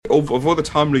of all the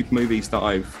time loop movies that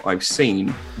I've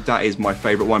seen, that is my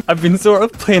favourite one. I've been sort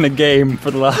of playing a game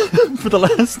for the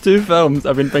last two films.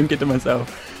 I've been thinking to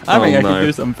myself, I think I can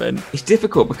do something. It's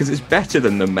difficult because it's better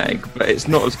than The Meg, but it's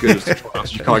not as good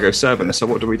as Chicago 7, so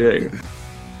what do we do?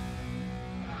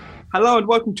 Hello and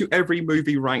welcome to Every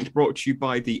Movie Ranked, brought to you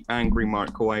by the Angry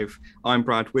Microwave. I'm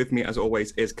Brad. With me, as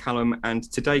always, is Callum, and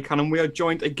today, Callum, we are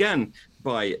joined again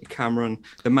by Cameron,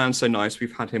 the man so nice.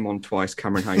 We've had him on twice.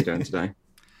 Cameron, how are you doing today?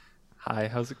 Hi,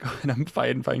 how's it going? I'm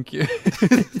fine, thank you.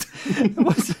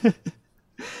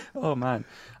 Oh man,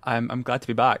 I'm glad to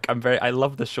be back. I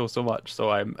love this show so much,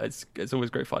 so it's always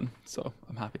great fun. So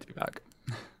I'm happy to be back.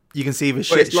 You can see the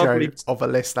shit show of a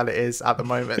list that it is at the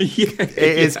moment.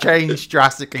 It has changed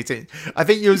drastically. I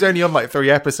think it was only on like 3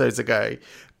 episodes ago,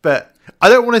 but I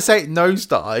don't want to say it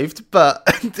nosedived, but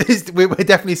we're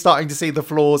definitely starting to see the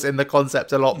flaws in the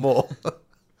concept a lot more.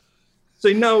 So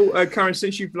now, Karen,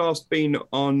 since you've last been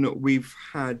on, we've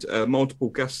had multiple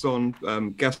guests on.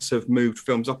 Guests have moved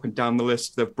films up and down the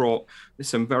list. They've brought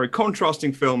some very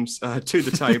contrasting films to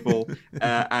the table.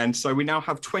 And so we now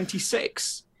have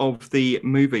 26 of the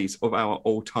movies of our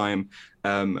all-time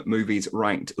movies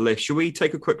ranked list. Shall we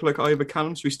take a quick look over,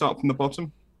 Callum? Shall we start from the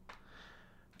bottom?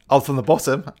 Oh, from the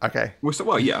bottom? Okay.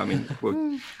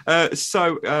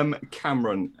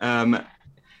 Cameron,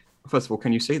 first of all,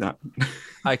 can you see that?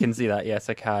 I can see that. Yes,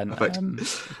 I can.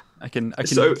 I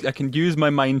can use my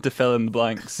mind to fill in the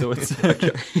blanks. So it's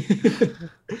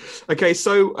okay.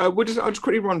 So I'll just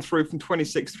quickly run through from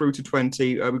 26 through to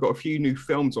 20. We've got a few new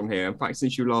films on here. In fact,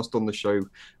 since you last on the show,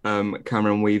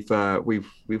 Cameron, we've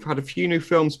had a few new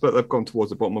films, but they've gone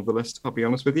towards the bottom of the list. I'll be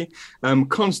honest with you.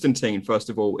 Constantine, first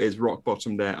of all, is rock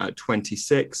bottom there at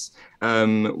 26.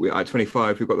 At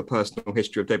 25, we've got The Personal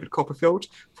History of David Copperfield,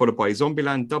 followed by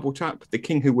Zombieland, Double Tap, The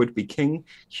King Who Would Be King,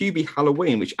 Hubie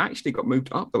Halloween, which actually got moved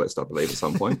up the list, I believe, at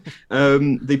some point.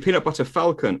 The Peanut Butter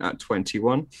Falcon at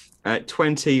 21. At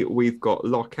 20, we've got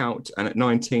Lockout, and at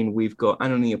 19, we've got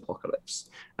Anna and the Apocalypse.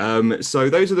 So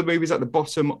those are the movies at the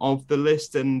bottom of the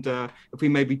list, and if we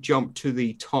maybe jump to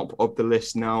the top of the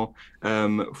list now,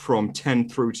 from 10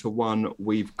 through to 1,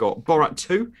 we've got Borat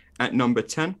 2 at number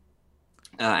 10.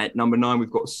 At number 9, we've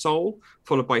got Soul,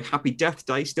 followed by Happy Death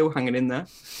Day, still hanging in there.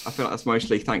 I feel like that's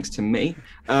mostly thanks to me.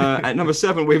 At number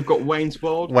 7, we've got Wayne's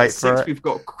World. At 6, we've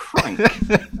got Crank,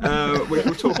 which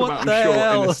we'll talk about, I'm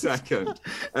sure, in a second.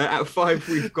 At 5,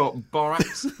 we've got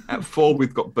Borat. At 4,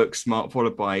 we've got Booksmart,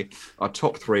 followed by our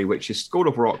top 3, which is School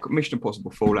of Rock, Mission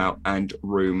Impossible Fallout, and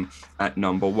Room at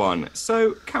number 1.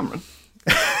 So, Cameron.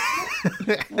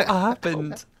 What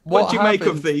happened? What do you make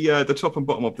of the top and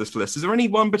bottom of this list? Is there any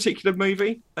one particular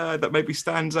movie that maybe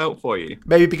stands out for you?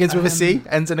 Maybe begins with a C,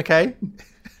 ends in a K?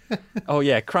 Oh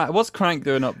yeah, Crank. What's Crank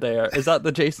doing up there? Is that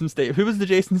the Jason Statham? Who was the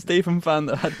Jason Statham fan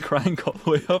that had Crank all the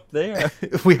way up there?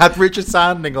 We had Richard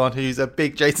Sandling on, who's a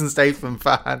big Jason Statham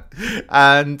fan,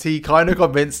 and he kind of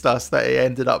convinced us that he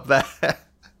ended up there.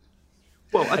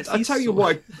 Well, I'll tell you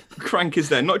why Crank is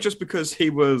there. Not just because he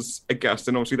was a guest,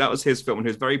 and obviously that was his film, and he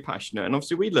was very passionate, and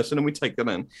obviously we listen and we take that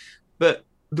in. But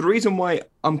the reason why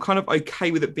I'm kind of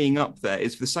okay with it being up there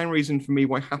is for the same reason for me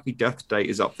why Happy Death Day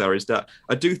is up there, is that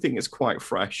I do think it's quite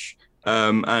fresh.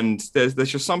 And there's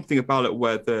just something about it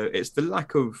where it's the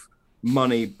lack of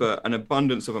money, but an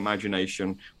abundance of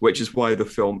imagination, which is why the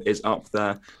film is up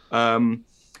there.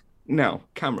 Now,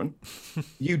 Cameron,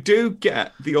 you do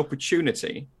get the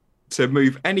opportunity to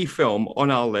move any film on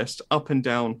our list up and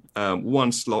down one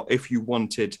slot if you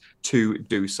wanted to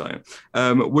do so.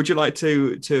 Would you like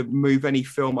to move any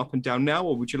film up and down now,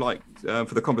 or would you like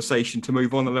for the conversation to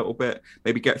move on a little bit,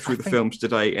 maybe get through the films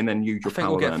today and then use your power? I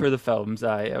think we'll get through the films.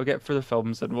 I'll get through the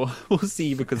films and we'll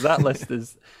see, because that list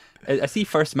is... I see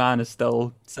First Man is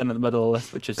still sitting in the middle of the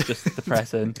list, which is just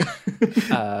depressing.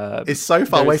 It's so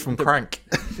far away from Crank.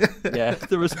 Yeah,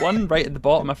 there was one right at the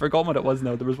bottom. I forgot what it was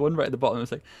now. There was one right at the bottom. It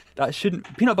was like, that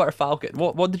shouldn't... Peanut Butter Falcon.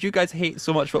 What did you guys hate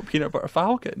so much about Peanut Butter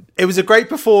Falcon? It was a great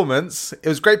performance. It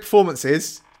was great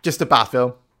performances. Just a bad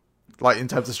film. Like, in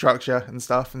terms of structure and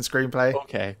stuff and screenplay.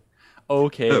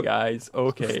 Okay, guys.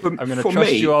 Okay. I'm going to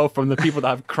trust you all from the people that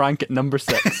have Crank at number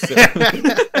 6. So.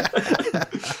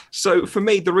 So for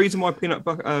me, the reason why Peanut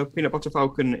Butter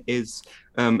Falcon is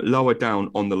lower down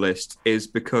on the list is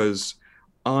because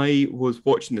I was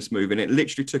watching this movie, and it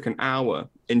literally took an hour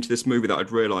into this movie that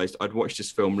I'd realised I'd watched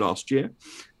this film last year.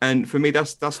 And for me,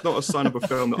 that's not a sign of a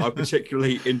film that I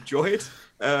particularly enjoyed.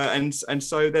 And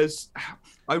so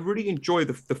I really enjoy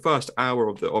the first hour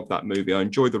of that movie. I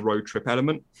enjoy the road trip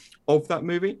element of that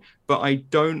movie, but I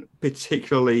don't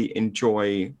particularly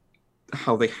enjoy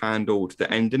how they handled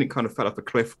the ending. It kind of fell off a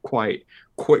cliff quite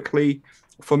quickly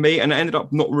for me, and I ended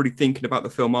up not really thinking about the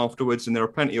film afterwards. And there are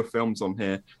plenty of films on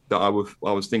here that I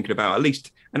was thinking about at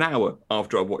least an hour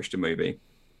after I watched a movie.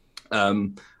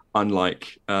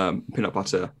 Unlike Peanut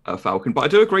Butter Falcon, but I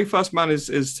do agree First Man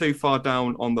is too far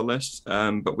down on the list.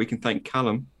 But we can thank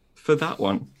Callum for that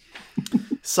one.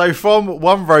 So from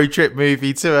one road trip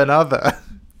movie to another,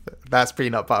 that's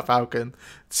Peanut Butter Falcon,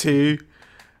 to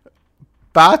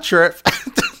Bad Trip.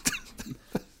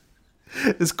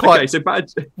 It's quite. Okay, so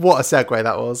bad. What a segue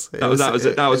that was! That was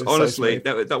honestly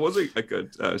that was a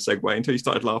good segue until you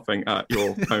started laughing at your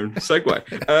own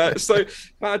segue. So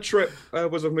Bad Trip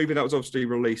was a movie that was obviously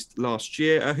released last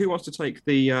year. Who wants to take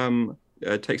the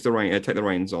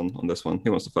reins on this one?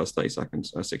 Who wants the first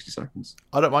 60 seconds?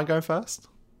 I don't mind going first.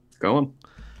 Go on.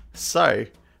 So,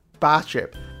 Bad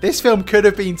Trip. This film could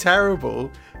have been terrible,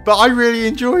 but I really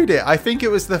enjoyed it. I think it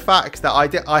was the fact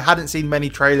that I hadn't seen many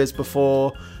trailers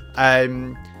before.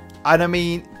 And I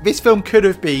mean, this film could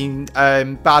have been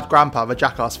Bad Grandpa, the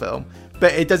Jackass film,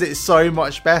 but it does it so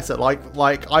much better.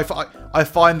 Like I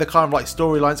find the kind of like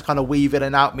storylines kind of weave in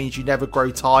and out means you never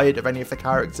grow tired of any of the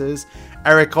characters.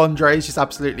 Eric Andres just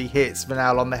absolutely hits the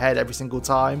nail on the head every single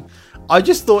time. I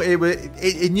just thought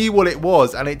it knew what it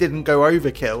was and it didn't go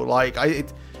overkill. Like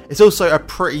it's also a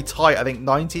pretty tight, I think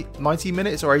 90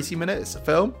 minutes or 80 minutes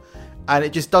film, and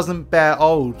it just doesn't bear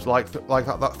old like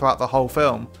that throughout the whole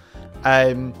film.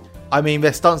 I mean,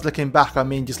 their stunts looking back, I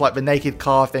mean, just like the naked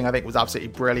car thing, I think was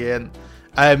absolutely brilliant.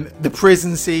 The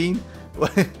prison scene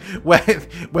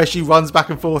where she runs back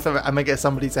and forth and then gets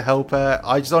somebody to help her.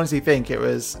 I just honestly think it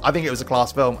was a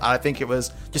class film, and I think it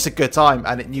was just a good time,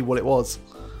 and it knew what it was.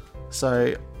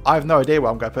 So I have no idea where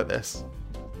I'm going to put this.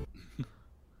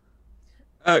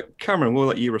 Cameron, we'll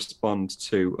let you respond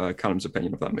to Callum's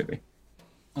opinion of that movie.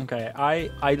 Okay, I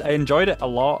enjoyed it a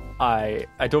lot. I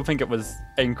don't think it was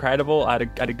incredible. I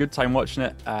had a good time watching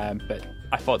it, but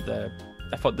I thought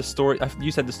the story.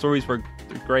 You said the stories were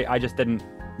great. I just didn't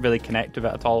really connect with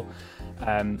it at all.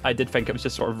 I did think it was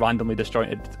just sort of randomly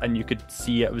disjointed, and you could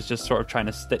see it was just sort of trying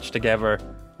to stitch together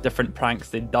different pranks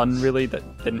they'd done, really,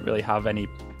 that didn't really have any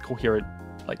coherent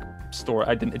like story.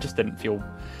 It just didn't feel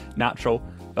natural.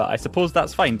 But I suppose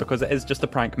that's fine because it is just a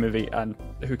prank movie, and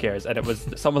who cares? And it was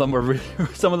some of them were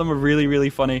really really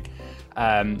funny.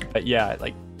 But yeah,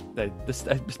 like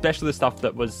especially the stuff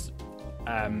that was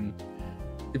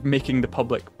making the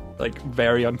public like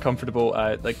very uncomfortable.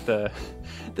 Like the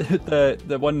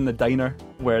one in the diner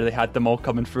where they had them all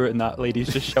coming through it, and that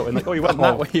lady's just shouting like, "Oh, you went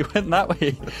that way, you went that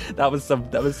way." That was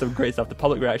some great stuff. The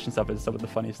public reaction stuff is some of the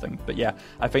funniest things. But yeah,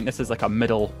 I think this is like a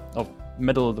middle of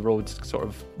the road sort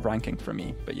of ranking for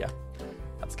me. But yeah,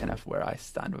 that's kind of where I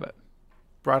stand with it.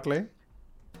 Bradley?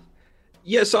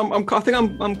 Yes, I think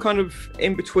I'm kind of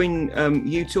in between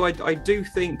you two. I do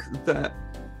think that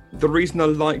the reason I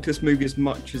liked this movie as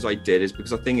much as I did is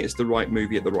because I think it's the right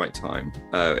movie at the right time.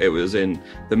 It was in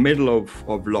the middle of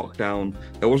lockdown.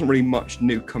 There wasn't really much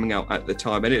new coming out at the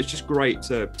time, and it's just great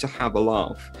to have a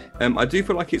laugh. I do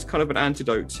feel like it's kind of an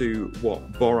antidote to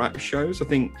what Borat shows. I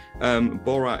think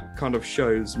Borat kind of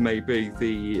shows maybe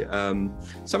the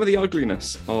some of the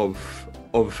ugliness of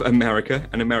America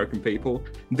and American people.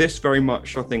 This very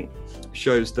much, I think,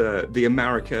 shows the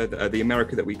America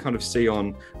that we kind of see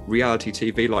on reality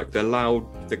TV. Like, they're loud,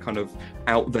 they're kind of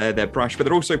out there, they're brash, but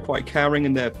they're also quite caring,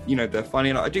 and they're funny.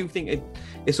 And I do think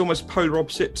it's almost polar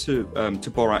opposite to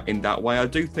Borat in that way. I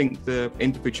do think the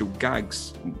individual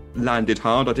gags landed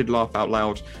hard. I did laugh out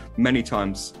loud many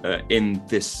times in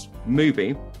this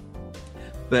movie.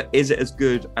 But is it as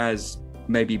good as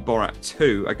maybe Borat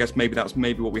 2? I guess that's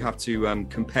what we have to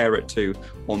compare it to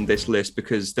on this list,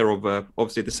 because they're of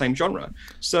obviously the same genre.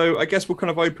 So I guess we'll kind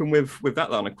of open with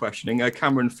that line of questioning.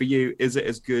 Cameron, for you, is it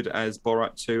as good as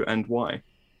Borat 2, and why?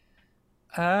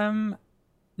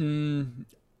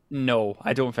 No,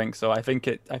 I don't think so. I think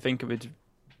it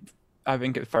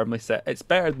firmly set. It's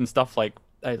better than stuff like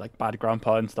Bad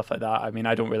Grandpa and stuff like that. I mean,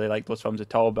 I don't really like those films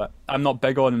at all, but I'm not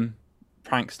big on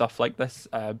prank stuff like this.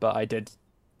 But I did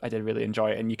really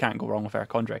enjoy it, and you can't go wrong with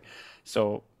Eric Andre.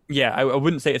 So yeah, I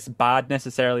wouldn't say it's bad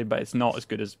necessarily, but it's not as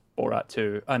good as Borat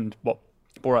 2 and what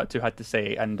Borat 2 had to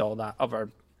say and all that other,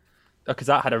 because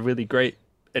that had a really great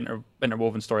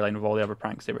interwoven storyline with all the other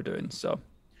pranks they were doing. So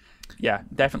yeah,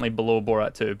 definitely below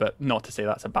Borat 2, but not to say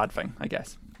that's a bad thing, I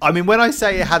guess. I mean, when I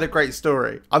say it had a great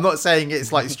story, I'm not saying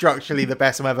it's like structurally the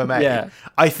best I've ever made. Yeah.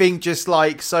 I think just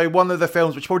like, so one of the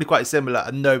films which is probably quite similar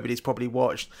and nobody's probably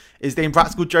watched is the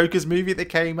Impractical Jokers movie that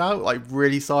came out like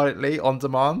really silently on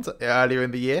demand earlier in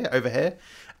the year over here.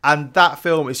 And that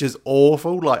film is just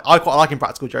awful. Like, I quite like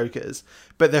Impractical Jokers,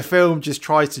 but the film just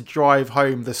tries to drive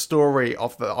home the story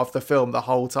of the film the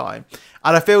whole time.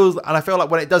 And I feel like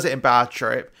when it does it in Bad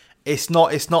Trip, it's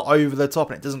not over the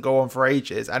top and it doesn't go on for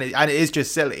ages, and it is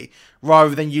just silly.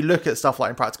 Rather than you look at stuff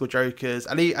like Impractical Jokers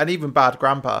and even Bad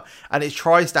Grandpa, and it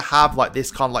tries to have like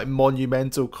this kind of like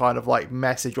monumental kind of like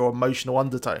message or emotional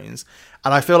undertones.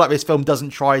 And I feel like this film doesn't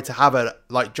try to have a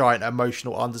like giant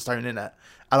emotional undertone in it,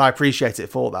 and I appreciate it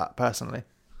for that personally.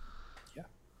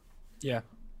 Yeah.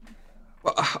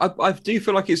 Well, I do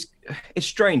feel like it's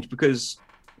strange because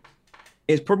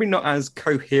it's probably not as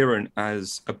coherent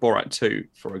as a Borat 2,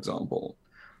 for example.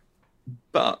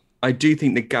 But I do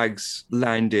think the gags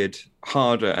landed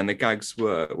harder and the gags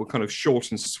were kind of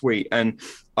short and sweet. And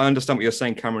I understand what you're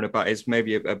saying, Cameron, about it's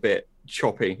maybe a bit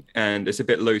choppy and it's a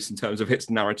bit loose in terms of its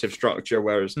narrative structure,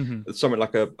 whereas something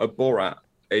like a Borat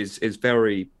is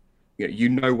very, you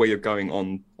know where you're going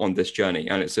on this journey,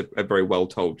 and it's a very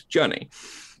well-told journey.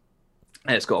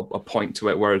 And it's got a point to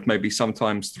it, whereas maybe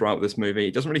sometimes throughout this movie,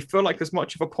 it doesn't really feel like there's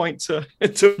much of a point to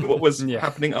what was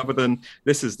happening other than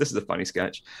this is a funny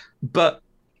sketch. But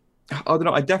I don't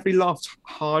know, I definitely laughed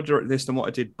harder at this than what I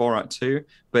did Borat 2,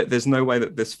 but there's no way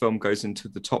that this film goes into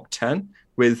the top 10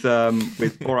 with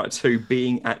Borat 2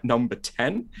 being at number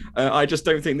 10. I just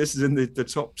don't think this is in the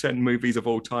top 10 movies of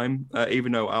all time,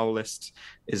 even though our list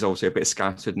is also a bit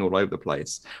scattered and all over the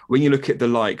place. When you look at the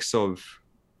likes of...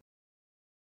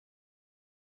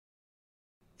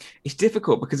 It's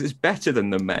difficult because it's better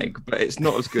than The Meg, but it's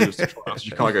not as good as the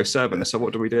Chicago 7. So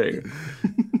what do we do?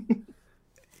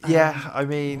 Yeah, I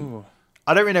mean,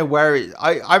 I don't really know where it...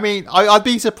 I mean, I'd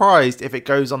be surprised if it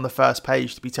goes on the first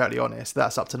page, to be totally honest.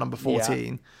 That's up to number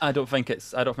 14. Yeah, I don't think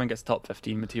it's top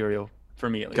 15 material for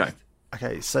me, at least.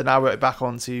 Okay, so now we're back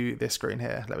onto this screen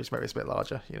here. Let me just make this a bit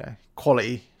larger,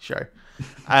 quality show.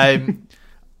 I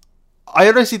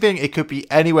honestly think it could be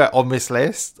anywhere on this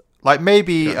list. Like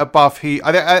maybe above who...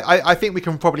 I think we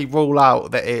can probably rule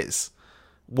out that it's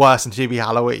worse than Tubi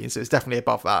Halloween, so it's definitely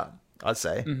above that, I'd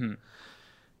say. Mm-hmm.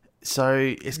 So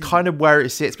it's kind of where it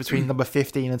sits between number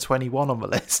 15 and 21 on the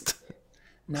list.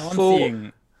 Now I'm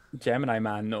seeing Gemini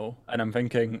Man, though, and I'm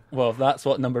thinking, well, if that's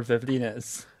what number 15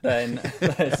 is, then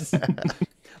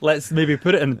let's maybe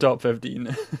put it in the top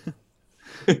 15.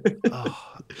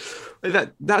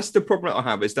 That's the problem I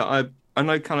have, is that I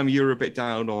know, Callum, you're a bit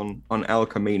down on El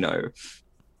Camino.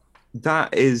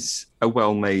 That is a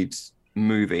well-made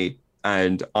movie,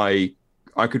 and I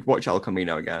could watch El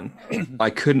Camino again. I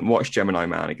couldn't watch Gemini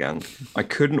Man again. I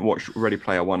couldn't watch Ready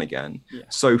Player One again. Yeah.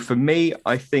 So for me,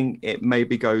 I think it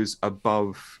maybe goes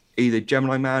above either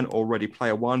Gemini Man or Ready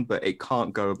Player One, but it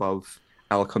can't go above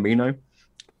El Camino.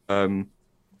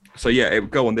 So yeah, it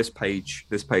would go on this page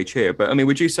here. But I mean,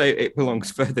 would you say it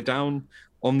belongs further down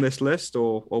on this list,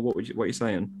 or what are you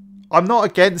saying? I'm not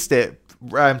against it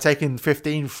taking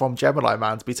 15 from Gemini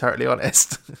Man, to be totally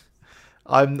honest.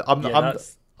 I'm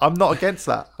not against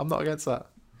that. I'm not against that.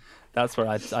 That's where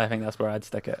I think that's where I'd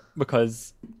stick it,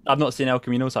 because I've not seen El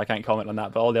Camino, so I can't comment on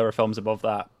that. But all the other films above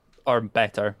that are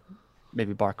better,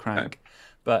 maybe bar Crank. Okay.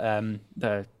 But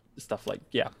the stuff like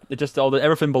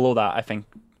everything below that I think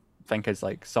is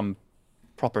like some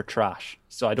proper trash.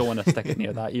 So I don't want to stick it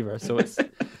near that either. So it's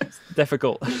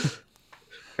difficult.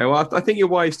 Okay, well, I think you're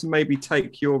wise to maybe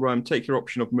take your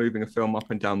option of moving a film up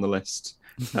and down the list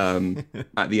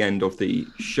at the end of the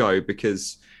show,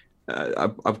 because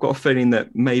I've got a feeling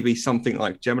that maybe something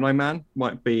like Gemini Man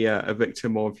might be a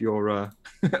victim of your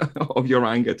of your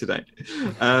anger today.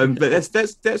 But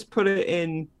let's put it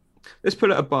in. Let's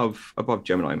put it above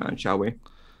Gemini Man, shall we?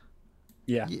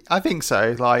 Yeah, I think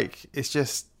so. Like, it's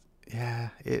just,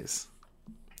 it's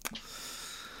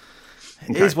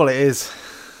it is what it is.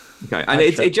 Okay, and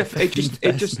it just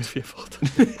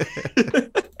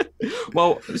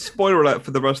well, spoiler alert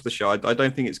for the rest of the show. I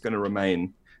don't think it's going to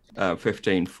remain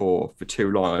 15 for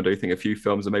too long. I do think a few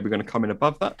films are maybe going to come in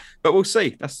above that, but we'll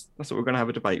see. That's what we're going to have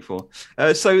a debate for.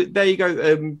 So there you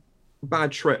go.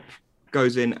 Bad Trip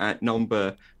goes in at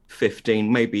number 15,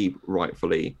 maybe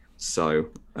rightfully so.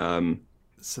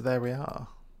 So there we are.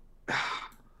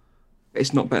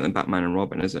 It's not better than Batman and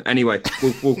Robin, is it? Anyway,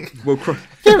 we'll we'll talk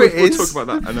about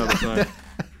that another time.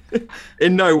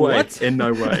 In no way. What? In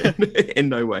no way. In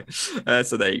no way.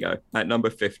 So there you go. At number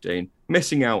 15,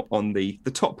 missing out on the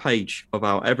top page of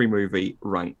our Every Movie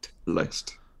ranked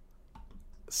list.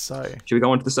 So, should we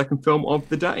go on to the second film of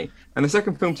the day? And the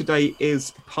second film today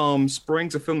is Palm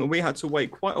Springs, a film that we had to wait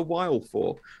quite a while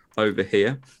for over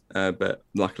here. But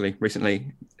luckily,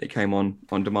 recently, it came on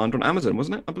demand on Amazon,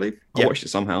 wasn't it? I believe. I watched it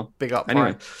somehow. Big up.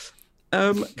 Anyway,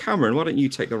 Cameron, why don't you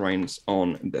take the reins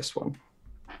on this one?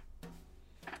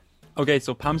 Okay,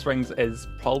 so Palm Springs is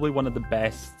probably one of the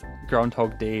best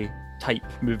Groundhog Day type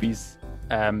movies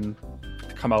to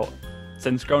come out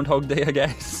since Groundhog Day, I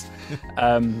guess.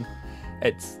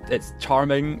 It's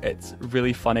charming. It's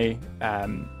really funny.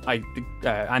 Andy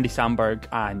Samberg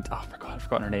and I've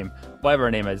forgotten her name. Whatever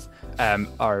her name is,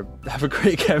 have a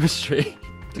great chemistry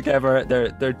together.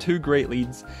 They're two great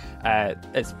leads.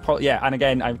 It's probably, and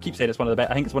again, I keep saying it's one of the best.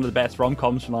 I think it's one of the best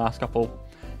rom-coms from the last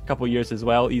couple years as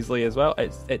well, easily as well.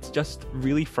 It's just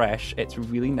really fresh. It's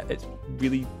really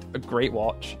a great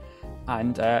watch,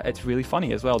 and it's really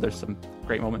funny as well. There's some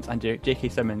great moments, and J.K.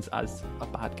 Simmons as a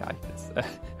bad guy,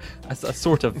 as a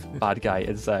sort of bad guy,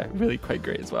 is really quite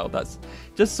great as well. That's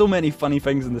just so many funny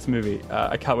things in this movie.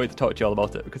 I can't wait to talk to you all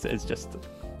about it because it's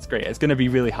great. It's going to be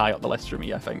really high up the list for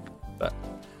me, I think. But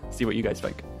see what you guys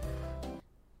think.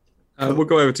 We'll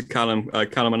go over to Callum.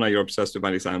 Callum, I know you're obsessed with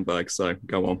Andy Samberg, so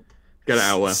go on. Get it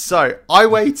out there. So, I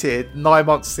waited 9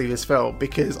 months to see this film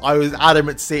because I was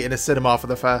adamant to see it in a cinema for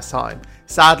the first time.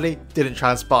 Sadly, didn't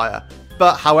transpire.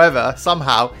 But, however,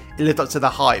 somehow, it lived up to the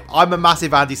hype. I'm a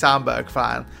massive Andy Samberg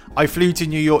fan. I flew to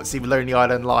New York to see Lonely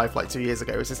Island live like 2 years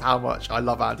ago. This is how much I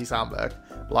love Andy Samberg.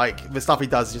 Like, the stuff he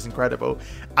does is just incredible.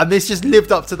 And this just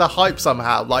lived up to the hype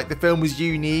somehow. Like, the film was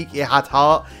unique. It had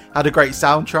heart. Had a great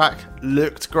soundtrack.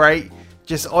 Looked great.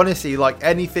 Just honestly, like,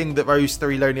 anything that those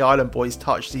three Lonely Island boys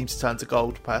touch seems to turn to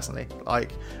gold, personally.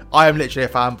 Like, I am literally a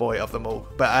fanboy of them all.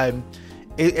 But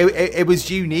it was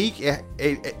unique.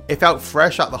 It felt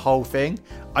fresh at the whole thing.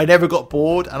 I never got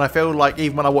bored. And I feel like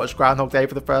even when I watched Groundhog Day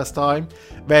for the first time,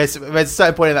 there's a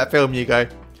certain point in that film you go,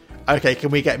 okay,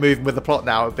 can we get moving with the plot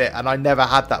now a bit? And I never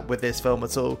had that with this film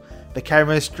at all. The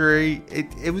chemistry,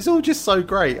 it was all just so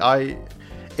great.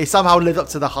 It somehow lived up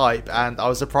to the hype, and I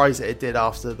was surprised that it did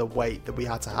after the wait that we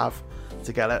had to have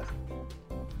to get it.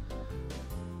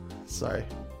 So,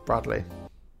 Bradley.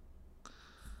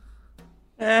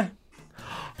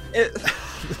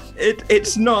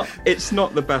 It's not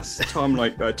the best time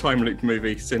loop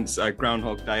movie since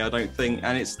Groundhog Day, I don't think,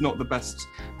 and it's not the best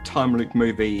time loop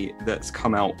movie that's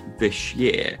come out this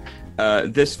year.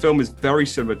 This film is very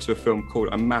similar to a film called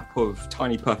A Map of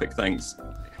Tiny Perfect Things.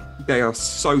 They are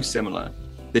so similar.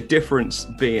 The difference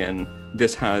being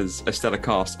this has a stellar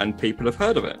cast and people have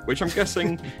heard of it, which I'm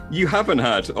guessing you haven't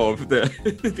heard of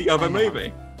the other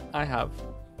movie. I have.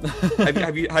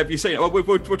 have you seen it? Well,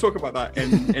 we'll talk about that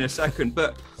in a second.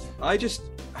 But I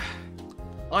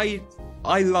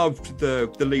loved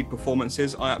the lead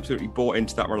performances. I absolutely bought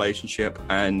into that relationship,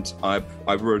 and I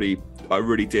really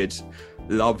did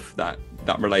love that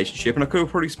relationship, and I could have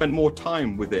probably spent more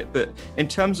time with it. But in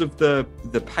terms of the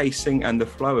pacing and the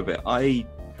flow of it,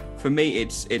 for me,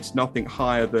 it's nothing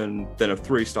higher than a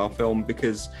 3-star film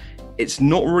because it's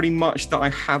not really much that I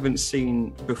haven't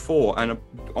seen before, and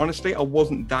honestly, I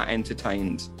wasn't that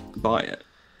entertained by it.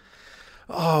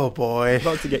 Oh boy!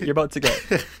 You're about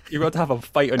to have a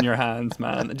fight on your hands,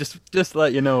 man. Just to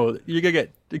let you know, you're gonna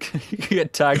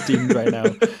get tag teamed right now.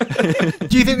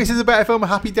 Do you think this is a better film than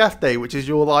Happy Death Day, which is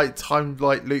your time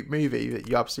loop movie that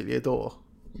you absolutely adore?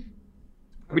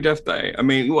 Happy Death Day. I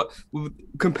mean,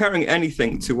 comparing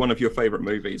anything to one of your favorite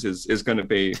movies is going to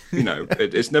be,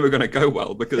 it's never going to go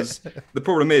well because the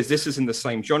problem is this is in the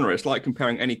same genre. It's like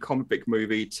comparing any comic book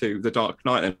movie to The Dark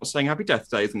Knight. And not saying Happy Death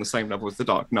Day is on the same level as The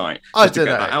Dark Knight. I don't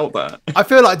know. That out there. I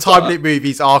feel like time loop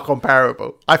movies are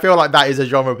comparable. I feel like that is a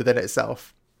genre within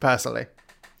itself, personally.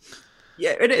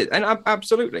 Yeah, it is, and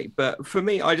absolutely. But for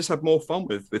me, I just had more fun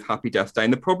with Happy Death Day.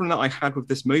 And the problem that I had with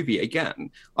this movie, again,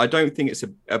 I don't think it's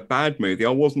a bad movie. I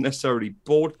wasn't necessarily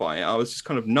bored by it. I was just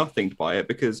kind of nothinged by it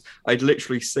because I'd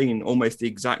literally seen almost the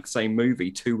exact same movie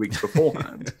 2 weeks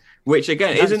beforehand. Which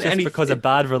again isn't anything because of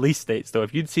bad release dates. Though,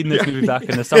 if you'd seen this movie back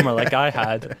in the summer like I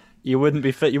had, you wouldn't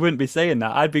be saying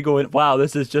that. I'd be going, "Wow,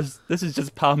 this is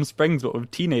just Palm Springs, but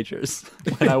with teenagers."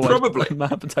 When I watched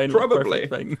Map of Tiny Perfect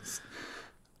Things.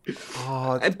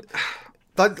 Oh,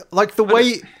 like the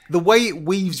way it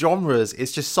weaves genres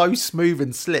is just so smooth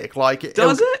and slick. Like,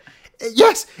 does it?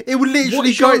 Yes, it would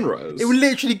literally go. Genres? It would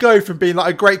literally go from being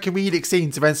like a great comedic scene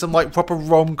to then some like proper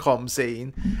rom-com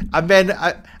scene, and then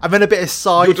a bit of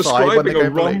sci-fi. You're describing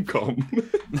a rom-com.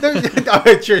 No,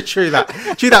 true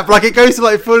that. But like it goes to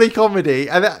like fully comedy,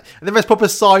 and then there's proper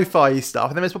sci-fi stuff,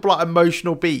 and then there's proper like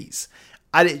emotional beats,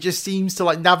 and it just seems to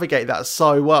like navigate that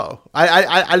so well.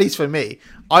 At least for me,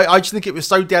 I just think it was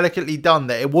so delicately done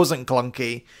that it wasn't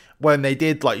clunky when they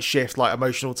did like shift like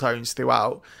emotional tones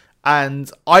throughout,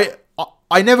 and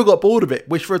I never got bored of it,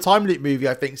 which for a time loop movie,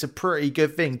 I think is a pretty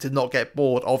good thing to not get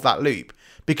bored of that loop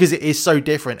because it is so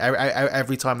different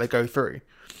every time they go through.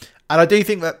 And I do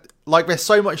think that like there's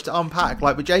so much to unpack.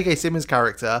 Like with J.K. Simmons'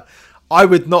 character, I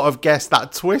would not have guessed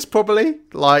that twist, probably.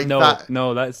 Like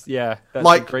that's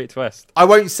like, a great twist. I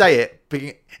won't say it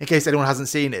in case anyone hasn't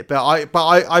seen it, but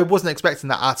I wasn't expecting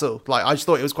that at all. Like, I just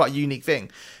thought it was quite a unique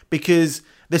thing, because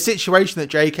the situation that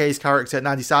JK's character and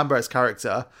Andy Samberg's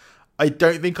character, I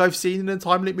don't think I've seen in a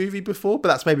time loop movie before, but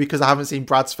that's maybe because I haven't seen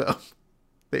Brad's film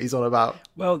that he's on about.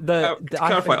 Well, to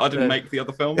clarify, I didn't make the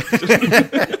other film.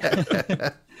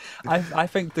 I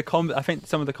think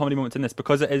some of the comedy moments in this,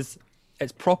 because it's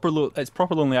proper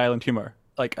Lonely Island humor,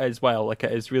 like, as well. Like,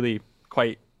 it is really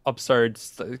quite absurd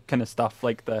kind of stuff,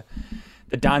 like the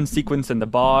dance sequence in the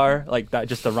bar, like that,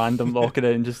 just a random walking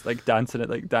in and just like dancing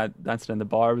in the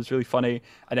bar was really funny,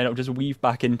 and then it'll just weave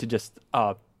back into just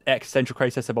existential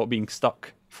crisis about being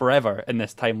stuck forever in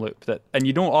this time loop, and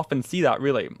you don't often see that,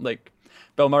 really. Like,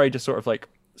 Bill Murray just sort of like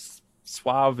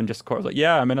suave and just sort of like,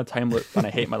 yeah, I'm in a time loop and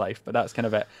I hate my life, but that's kind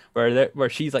of it. Where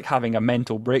she's like having a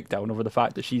mental breakdown over the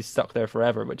fact that she's stuck there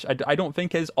forever, which I don't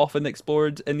think is often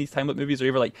explored in these time loop movies, or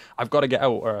either like, I've got to get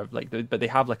out, or like, but they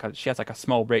have like she has like a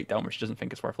small breakdown where she doesn't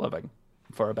think it's worth living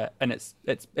for a bit, and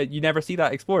you never see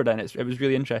that explored, and it was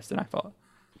really interesting, I thought.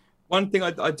 One thing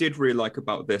I did really like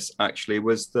about this actually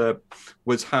was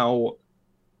how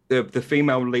the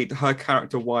female lead, her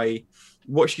character,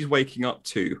 what she's waking up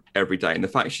to every day, and the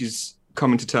fact she's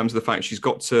coming to terms with the fact she's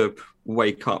got to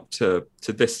wake up to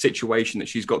this situation that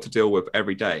she's got to deal with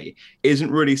every day, isn't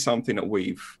really something that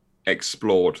we've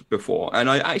explored before. And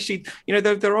I actually,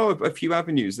 there are a few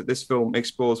avenues that this film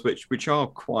explores which are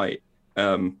quite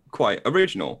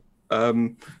original.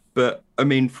 But I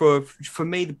mean, for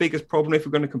me, the biggest problem, if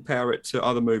we're going to compare it to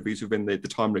other movies within the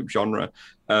time loop genre,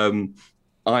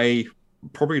 I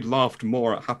probably laughed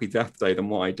more at Happy Death Day than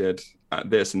what I did at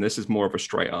this, and this is more of a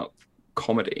straight up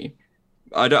comedy.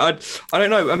 I don't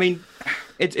know. I mean,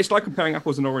 it's like comparing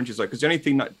apples and oranges, though, because the only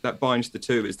thing that binds the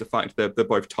two is the fact that they're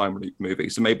both time loop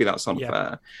movies, so maybe that's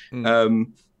unfair. Yeah.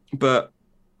 But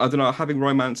I don't know, having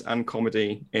romance and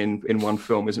comedy in one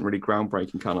film isn't really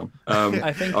groundbreaking, Callum.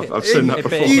 I think I've seen that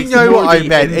before. You know what I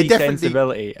meant. It definitely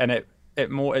sensibility, and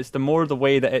it's the more the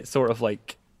way that it's sort of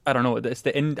like, I don't know. I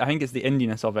think it's the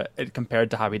indiness of it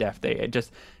compared to Happy Death Day.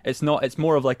 It's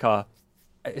more of like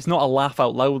it's not a laugh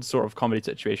out loud sort of comedy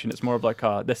situation. It's more of like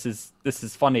this is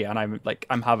funny, and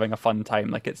I'm having a fun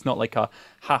time. Like, it's not like a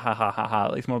ha ha ha ha ha.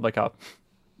 Like, it's more of like a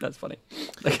that's funny.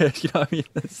 Like, you know what I mean?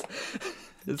 It's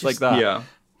just like that. Yeah.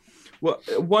 Well,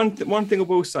 one thing I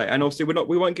will say, and obviously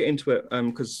we won't get into it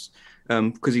because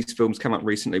these films came out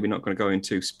recently. We're not going to go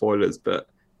into spoilers, but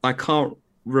I can't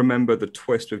remember the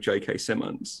twist with J.K.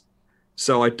 Simmons,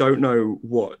 so I don't know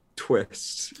what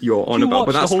twist you're on about.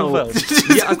 But that's how.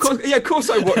 Of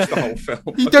course, I watched the whole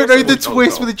film. You don't know the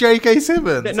twist with J.K.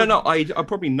 Simmons? No. I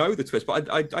probably know the twist,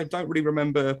 but I don't really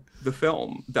remember the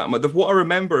film that much. What I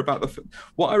remember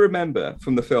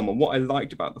from the film and what I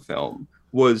liked about the film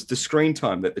was the screen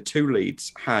time that the two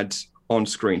leads had on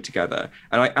screen together.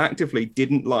 And I actively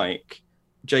didn't like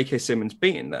J.K. Simmons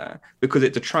being there because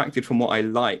it detracted from what I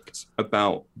liked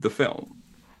about the film.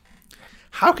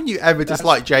 How can you ever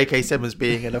dislike J.K. Simmons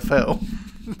being in a film?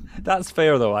 That's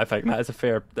fair, though. I think that's a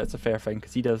fair thing,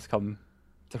 because he does come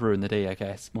to ruin the day, I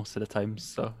guess, most of the time.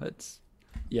 So I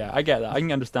get that. I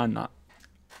can understand that.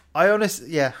 I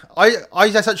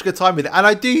had such a good time with it, and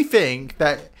I do think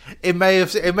that it may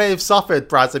have suffered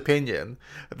Brad's opinion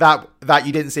that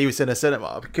you didn't see this in a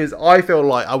cinema, because I feel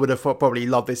like I would have probably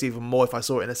loved this even more if I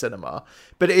saw it in a cinema.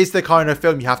 But it is the kind of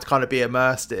film you have to kind of be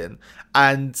immersed in,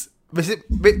 and this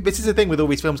is the thing with all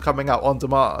these films coming out on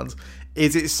demand.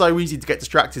 Is it's so easy to get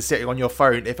distracted sitting on your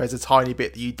phone if there's a tiny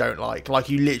bit that you don't like. Like,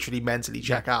 you literally mentally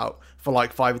check out for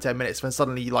like 5 or 10 minutes when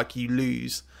suddenly like you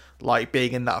lose like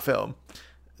being in that film.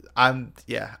 And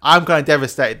yeah, I'm kind of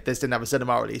devastated this didn't have a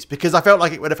cinema release, because I felt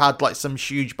like it would have had like some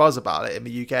huge buzz about it in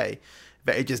the UK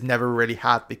that it just never really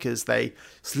had, because they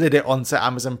slid it onto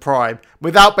Amazon Prime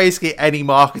without basically any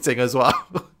marketing as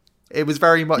well. It was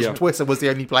very much Twitter was the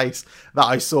only place that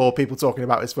I saw people talking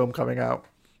about this film coming out.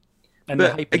 And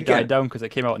the hype died down because it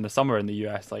came out in the summer in the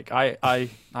US. Like, I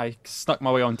snuck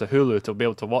my way onto Hulu to be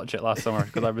able to watch it last summer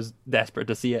because I was desperate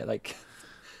to see it. Like,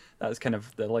 that was kind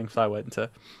of the length I went to.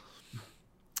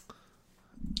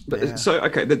 But so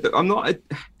okay, I'm not.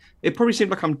 It probably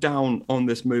seemed like I'm down on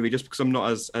this movie just because I'm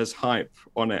not as hype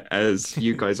on it as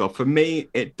you guys are. For me,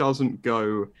 it doesn't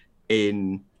go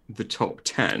in the top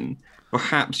 10.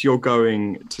 Perhaps you're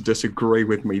going to disagree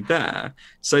with me there.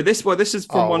 So this is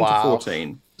from 1 to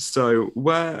 14. So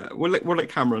we'll let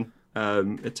Cameron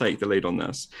take the lead on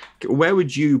this. Where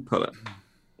would you put it?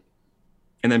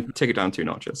 And then take it down 2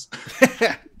 notches.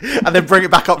 And then bring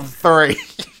it back up 3.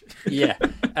 Yeah.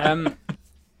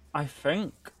 I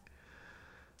think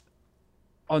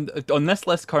on this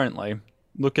list currently,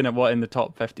 looking at what in the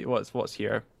top 50, what's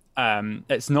here.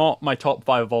 It's not my top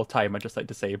 5 of all time, I'd just like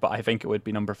to say, but I think it would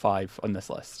be number 5 on this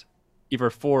list. Either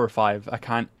 4 or 5. I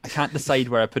can't decide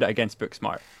where I put it against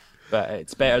Booksmart, but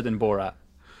it's better than Borat.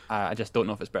 I just don't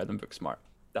know if it's better than Booksmart.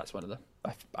 That's one of the.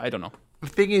 I don't know. The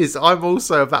thing is, I'm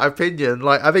also of that opinion.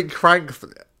 Like, I think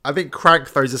Crank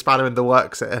throws a spanner in the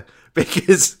works here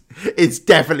because it's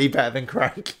definitely better than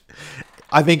Crank.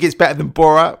 I think it's better than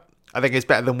Borat. I think it's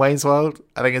better than Wayne's World.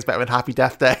 I think it's better than Happy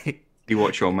Death Day. You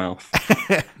watch your mouth.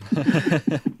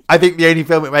 I think the only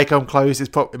film it may come close is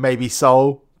probably maybe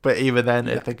Soul, but even then,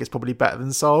 I think it's probably better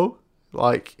than Soul.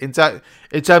 Like in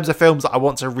terms of films that I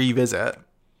want to revisit,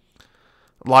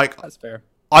 like that's fair.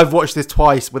 I've watched this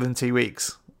twice within 2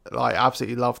 weeks. Like,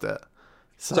 absolutely loved it.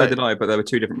 So did I, but there were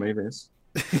 2 different movies.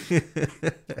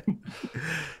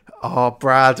 Oh,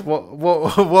 Brad,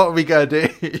 what are we gonna do?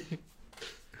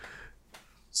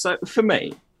 So for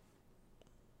me,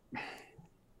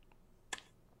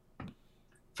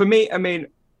 I mean,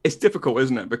 it's difficult,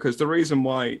 isn't it? Because the reason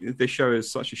why this show is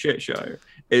such a shit show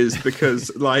is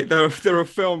because like there are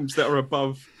films that are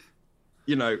above,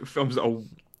 films that are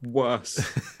worse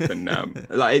than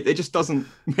like it just doesn't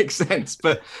make sense.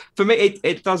 But for me,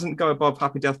 it doesn't go above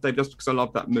Happy Death Day just because I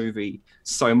love that movie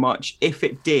so much. If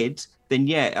it did,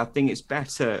 then I think it's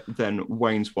better than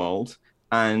Wayne's World,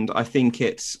 and I think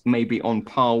it's maybe on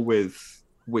par with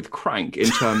Crank in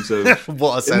terms of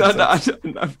what a sentence.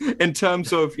 No, in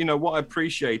terms of what I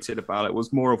appreciated about it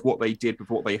was more of what they did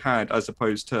with what they had, as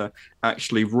opposed to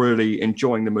actually really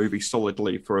enjoying the movie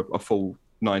solidly for a full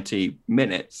 90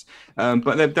 minutes.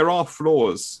 But there are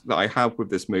flaws that I have with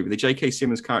this movie. The J.K.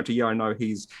 Simmons character, I know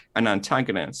he's an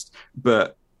antagonist,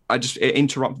 but it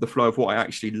interrupted the flow of what I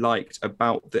actually liked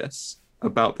about this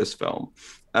film.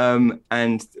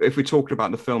 And if we're talking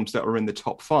about the films that are in the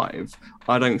top 5,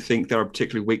 I don't think there are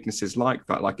particularly weaknesses like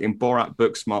that. Like in Borat,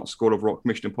 Booksmart, School of Rock,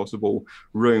 Mission Impossible,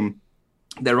 Room,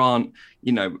 there aren't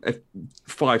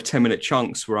 5-10 minute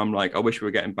chunks where I'm like, I wish we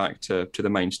were getting back to the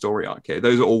main story arc here.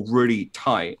 Those are all really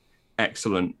tight,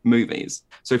 excellent movies.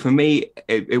 So for me,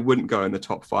 it wouldn't go in the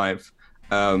top 5.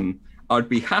 I'd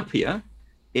be happier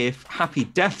if Happy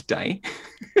Death Day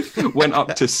went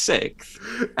up to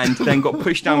 6th and then got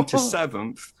pushed down to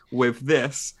 7th, with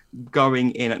this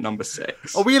going in at number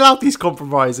 6. Are we allowed these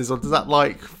compromises, or does that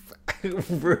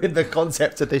ruin the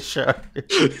concept of this show?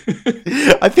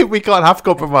 I think we can't have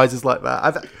compromises like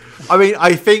that.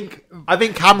 I think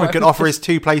Cameron can offer us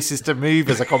 2 places to move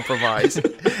as a compromise.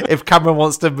 If Cameron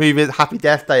wants to move his Happy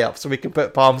Death Day up so we can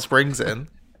put Palm Springs in.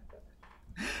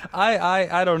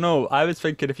 I don't know. I was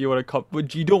thinking if you want to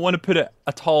you don't want to put it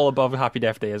at all above Happy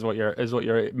Death Day is what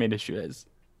your main issue is.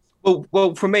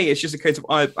 Well, for me, it's just a case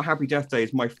of Happy Death Day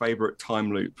is my favorite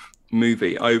time loop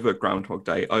movie over Groundhog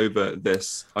Day, over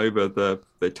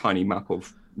the tiny map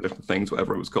of little things,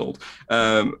 whatever it was called.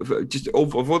 Just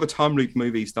of all the time loop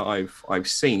movies that I've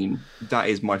seen, that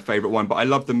is my favorite one. But I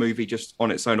love the movie just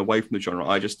on its own, away from the genre.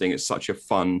 I just think it's such a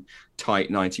fun, tight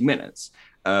 90 minutes.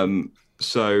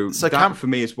 So that for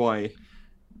me is why.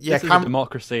 Yeah, this is a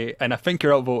democracy, and I think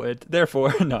you're outvoted.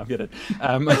 Therefore, no, I'm kidding.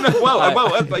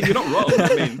 Well, but you're not wrong.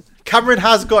 I mean, Cameron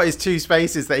has got his 2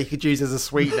 spaces that he could use as a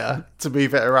sweetener to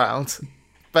move it around,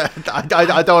 but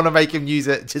I don't want to make him use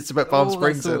it just to put Palm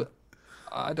Springs in.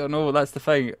 I don't know. That's the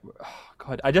thing. Oh,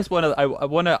 God, I just want to. I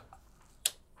want to.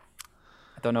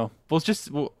 I don't know. I don't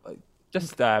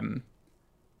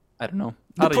know.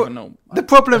 I don't even know. The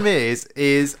problem is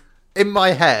in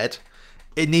my head,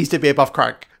 it needs to be above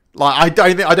Crank. Like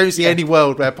I don't see any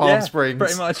world where Palm Springs.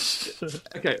 Pretty much.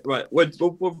 Okay, right. We'll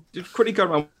just quickly go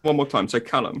around one more time. So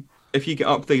Callum, if you get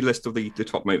up the list of the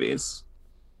top movies,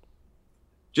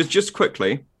 just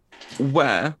quickly,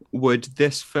 where would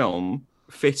this film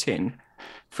fit in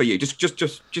for you?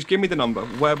 Just give me the number.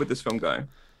 Where would this film go?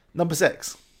 Number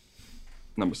 6.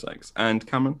 Number 6. And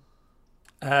Cameron?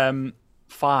 5,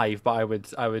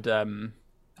 but I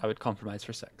would compromise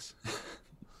for 6.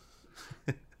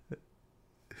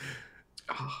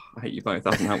 Oh, I hate you both.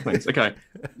 That doesn't help things. Okay.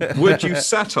 Would you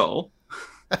settle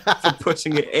for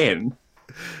putting it in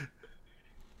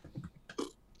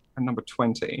at number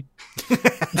 20?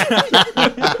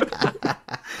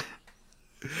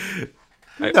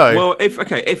 No. Well,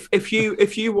 if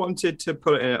you wanted to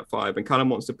put it in at 5 and Callum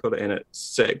wants to put it in at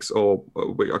 6, or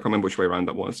I can't remember which way around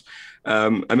that was.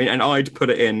 And I'd put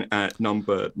it in at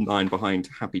number 9 behind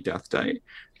Happy Death Day,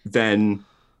 then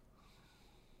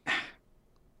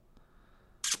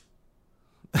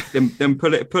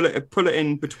put it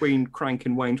in between Crank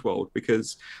and Wayne's World,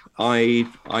 because I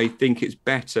think it's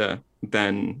better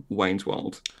than Wayne's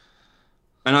World.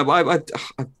 And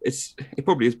it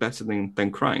probably is better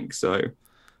than Crank. So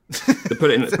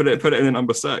put it in the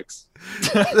number 6.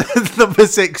 Number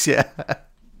 6, yeah.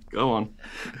 Go on.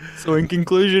 So in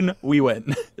conclusion, we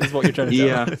win. Is what you're trying to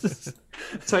tell us.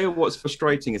 Tell you what's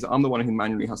frustrating is that I'm the one who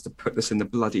manually has to put this in the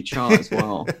bloody chart as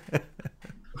well.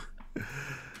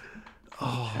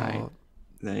 Okay.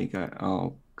 There you go.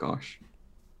 Oh gosh.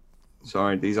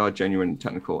 Sorry, these are genuine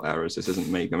technical errors. This isn't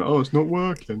me going, it's not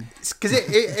working. Because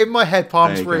in my head,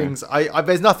 Palm Springs,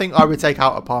 there's nothing I would take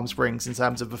out of Palm Springs in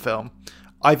terms of the film.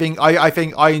 I think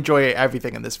I enjoy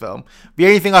everything in this film. The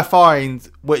only thing I find,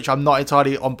 which I'm not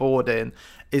entirely on board in,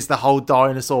 is the whole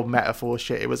dinosaur metaphor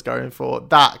shit it was going for.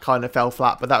 That kind of fell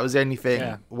flat, but that was the only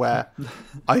thing where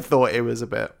I thought it was a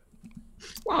bit...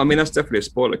 Well, I mean, that's definitely a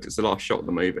spoiler because it's the last shot of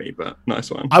the movie, but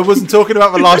nice one. I wasn't talking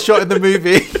about the last shot in the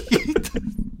movie.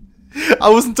 I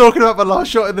wasn't talking about the last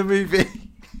shot in the movie.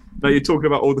 No, you're talking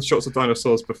about all the shots of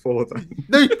dinosaurs before then.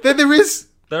 No, there is.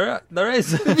 There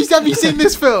is. Have you seen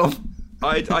this film?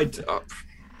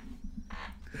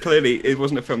 Clearly, it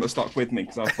wasn't a film that stuck with me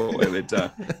because I thought it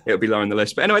would be low on the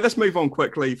list. But anyway, let's move on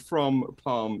quickly from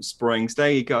Palm Springs.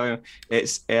 There you go.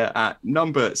 It's at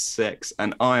number 6,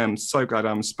 and I am so glad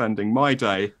I'm spending my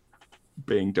day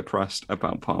being depressed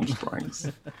about Palm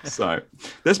Springs. So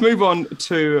let's move on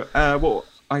to what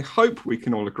I hope we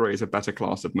can all agree is a better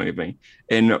class of movie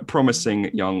in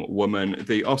Promising Young Woman.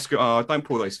 The Oscar... don't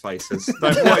pull those faces.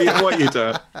 What are you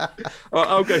doing?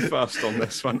 I'll go first on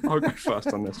this one.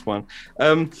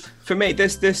 For me,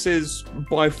 this is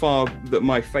by far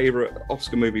my favourite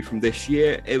Oscar movie from this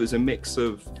year. It was a mix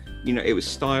of, it was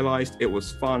stylized, it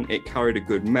was fun, it carried a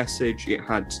good message, it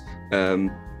had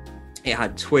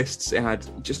twists, it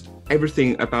had just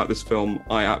everything about this film.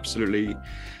 I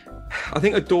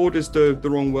think adored is the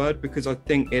wrong word because I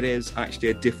think it is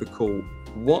actually a difficult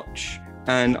watch,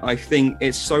 and I think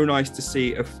it's so nice to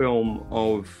see a film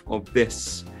of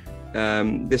this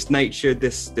nature,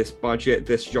 this budget,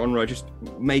 this genre, just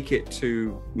make it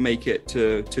to the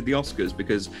Oscars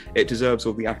because it deserves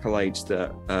all the accolades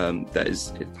that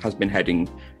it has been heading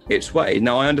its way.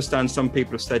 Now, I understand some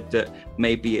people have said that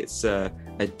maybe it's a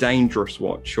dangerous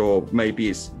watch, or maybe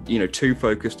it's too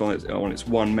focused on its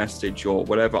one message or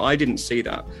whatever. I didn't see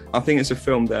that. I think it's a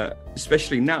film that,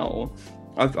 especially now,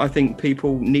 I think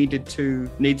people needed to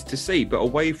see, but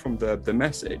away from the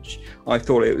message, I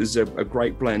thought it was a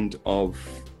great blend of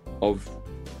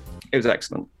it was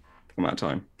excellent amount of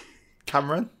time.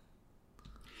 Cameron?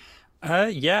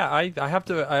 I have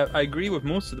to. I agree with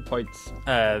most of the points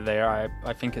there.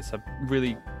 I think it's a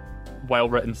really well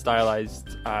written,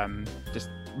 stylized, just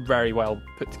very well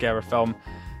put together film.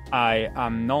 I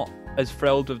am not as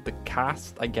thrilled with the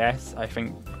cast. I guess I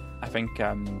think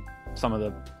some of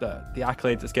the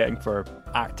accolades it's getting for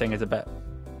acting is a bit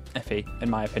iffy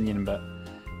in my opinion. But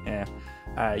no,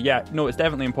 it's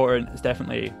definitely important. It's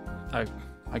definitely a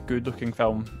good looking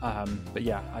film. But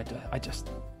yeah, I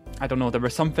don't know. There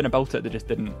was something about it that just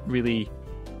didn't really.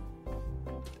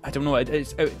 I don't know.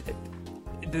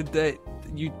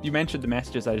 You mentioned the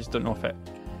messages. I just don't know if it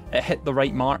hit the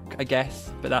right mark. I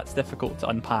guess, but that's difficult to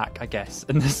unpack. I guess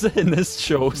in this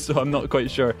show, so I'm not quite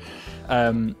sure.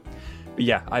 But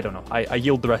yeah, I don't know. I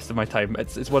yield the rest of my time.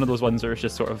 It's one of those ones where it's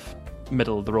just sort of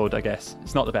middle of the road. I guess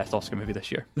it's not the best Oscar movie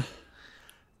this year.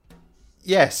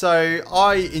 Yeah, so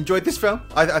I enjoyed this film.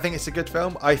 I think it's a good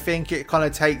film. I think it kind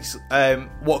of takes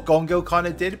what Gone Girl kind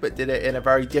of did, but did it in a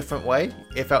very different way.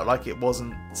 It felt like it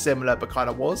wasn't similar, but kind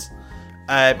of was.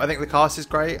 I think the cast is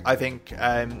great. I think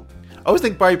I always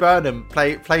think Bo Burnham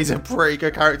plays a pretty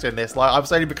good character in this. Like, I'm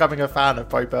slowly becoming a fan of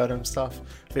Bo Burnham stuff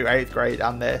through 8th grade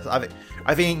and this.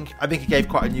 I think he gave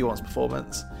quite a nuanced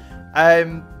performance.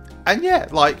 And yeah,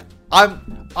 like.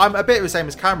 I'm a bit the same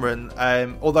as Cameron,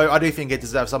 although I do think it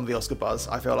deserves some of the Oscar buzz.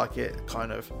 I feel like it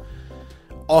kind of...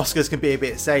 Oscars can be a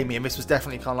bit samey, and this was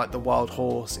definitely kind of like the wild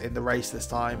horse in the race this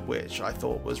time, which I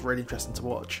thought was really interesting to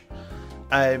watch.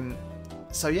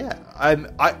 So yeah,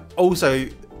 I also,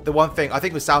 the one thing, I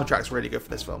think the soundtrack's really good for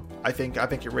this film. I think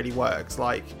it really works.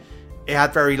 Like, it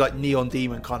had very like Neon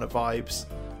Demon kind of vibes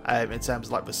in terms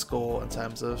of like the score, in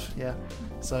terms of, yeah.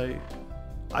 So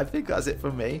I think that's it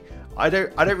for me. I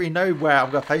don't really know where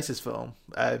I'm going to place this film.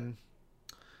 Well,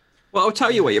 I'll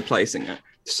tell you where you're placing it.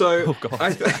 So,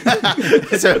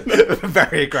 so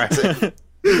very aggressive.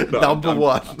 Number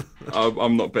one.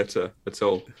 I'm not bitter at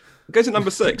all. Go to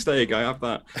number 6. There you go. Have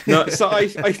that. No, so I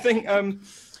think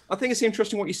it's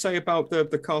interesting what you say about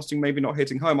the casting maybe not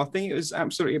hitting home. I think it was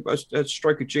absolutely a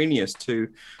stroke of genius to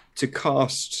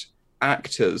cast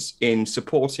actors in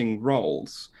supporting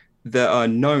roles that are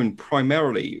known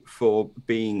primarily for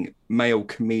being male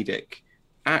comedic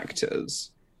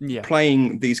actors,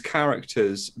 playing these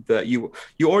characters that you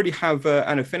already have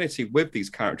an affinity with these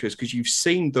characters because you've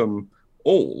seen them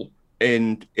all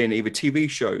in either TV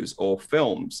shows or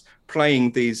films,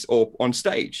 playing these or on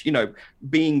stage,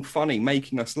 being funny,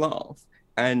 making us laugh.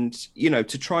 And,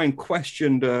 to try and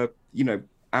question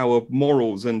our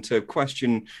morals and to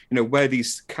question, where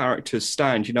these characters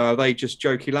stand, are they just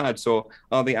jokey lads or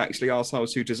are they actually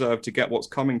arseholes who deserve to get what's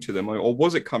coming to them or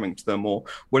was it coming to them or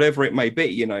whatever it may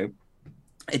be,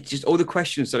 It's just all the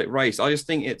questions that it raised. I just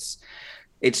think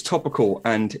it's topical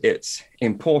and it's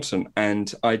important.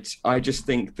 And I just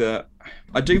think that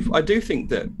I do think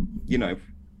that,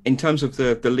 in terms of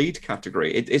the lead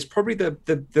category, it's probably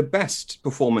the best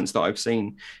performance that I've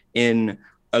seen in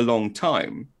a long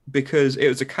time, because it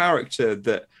was a character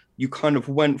that you kind of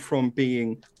went from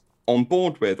being on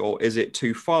board with, or is it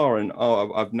too far? And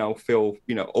I've now feel,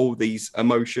 all these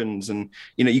emotions, and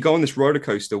you go on this roller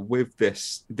coaster with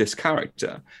this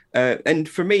character. And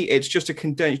for me, it's just a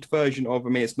condensed version of. I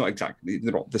mean, it's not exactly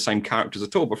the same characters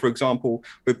at all. But for example,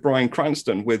 with Bryan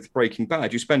Cranston with Breaking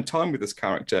Bad, you spend time with this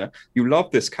character, you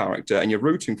love this character, and you're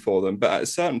rooting for them. But at a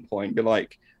certain point, you're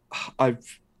like, I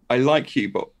like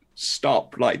you, but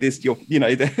stop like this.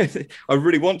 I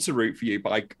really want to root for you,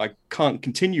 but I can't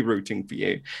continue rooting for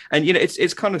you. And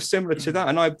it's kind of similar to that.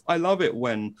 And I love it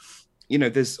when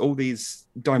there's all these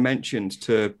dimensions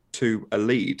to a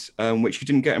lead, which you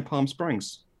didn't get in Palm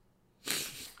Springs.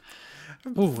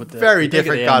 Ooh, very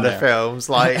different kind of films.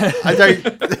 Like I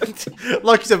don't,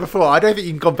 like you said before, I don't think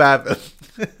you can compare them.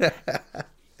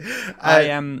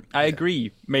 I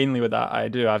agree mainly with that. I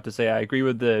have to say I agree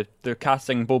with the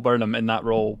casting Bo Burnham in that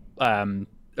role. It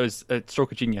was a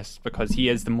stroke of genius because he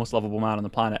is the most lovable man on the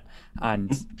planet,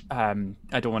 and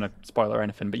I don't want to spoil or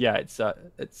anything, but yeah,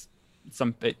 it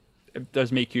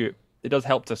does make you. It does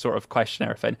help to sort of question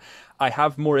everything. I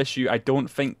have more issue. I don't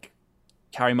think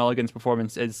Carey Mulligan's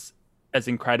performance is as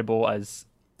incredible as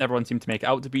everyone seemed to make it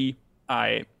out to be.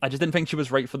 I just didn't think she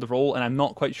was right for the role, and I'm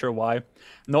not quite sure why.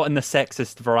 Not in the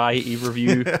sexist Variety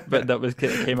review, but that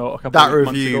came out a couple of months ago.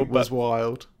 That review was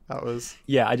wild. That was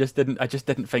I just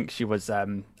didn't think she was. I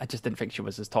just didn't think she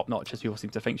was as top notch as people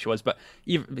seem to think she was. But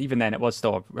even then, it was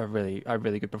still a really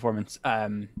good performance.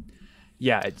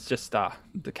 It's just that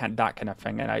kind of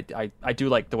thing, and I do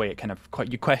like the way it kind of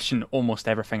you question almost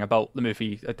everything about the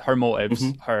movie, her motives,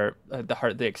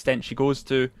 the extent she goes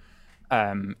to.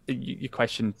 You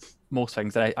question most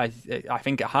things, and I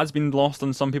think it has been lost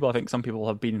on some people. I think some people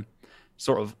have been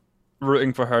sort of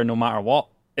rooting for her no matter what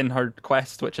in her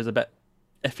quest, which is a bit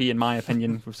iffy in my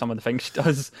opinion with some of the things she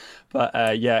does. But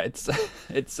it's.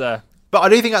 But I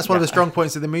do think that's one of the strong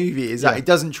points of the movie is that it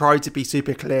doesn't try to be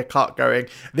super clear cut. Going,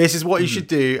 this is what you should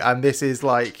do, and this is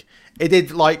like it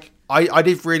did. Like I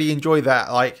did really enjoy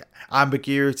that like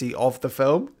ambiguity of the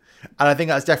film, and I think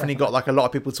that's definitely got like a lot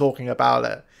of people talking about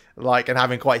it. Like, and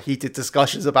having quite heated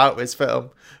discussions about this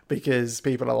film because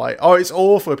people are like, oh, it's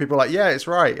awful. People are like, yeah, it's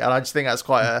right. And I just think that's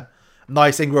quite a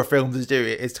nice thing for a film to do,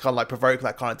 is to kind of like provoke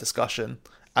that kind of discussion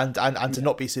and to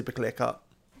not be super clear cut.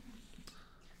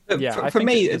 Yeah, for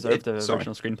me, it deserved the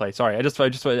original screenplay. Sorry,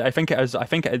 I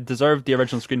think it deserved the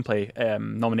original screenplay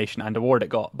nomination and award it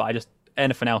got, but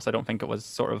anything else, I don't think it was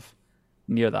sort of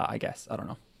near that. I guess I don't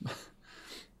know.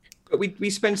 But we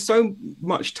spend so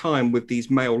much time with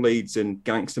these male leads in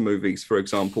gangster movies, for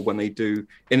example, when they do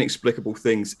inexplicable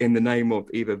things in the name of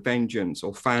either vengeance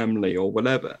or family or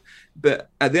whatever. But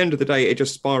at the end of the day, it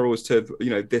just spirals to,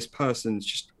 this person's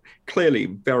just clearly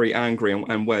very angry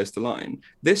and where's the line?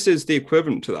 This is the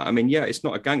equivalent to that. I mean, yeah, it's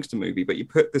not a gangster movie, but you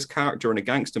put this character in a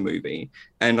gangster movie,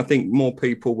 and I think more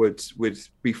people would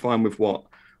be fine with what,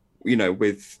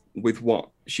 with what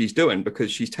she's doing,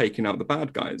 because she's taking out the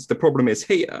bad guys. The problem is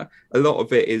here, a lot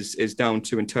of it is down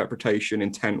to interpretation,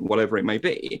 intent, whatever it may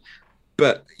be.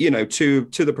 But to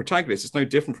the protagonist, it's no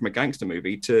different from a gangster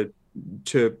movie to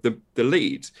the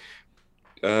lead,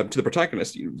 to the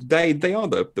protagonist. They are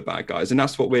the bad guys, and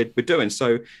that's what we're doing.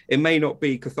 So it may not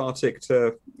be cathartic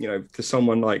to to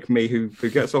someone like me who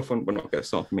gets off on, well, not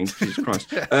gets off, I mean, Jesus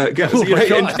Christ,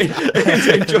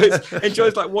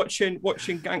 enjoys like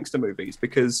watching gangster movies,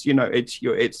 because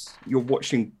you're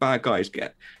watching bad guys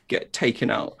get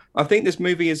taken out. I think this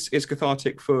movie is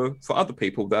cathartic for other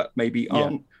people that maybe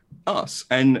aren't us,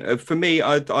 and for me,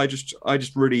 I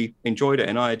just really enjoyed it,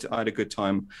 and I had a good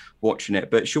time watching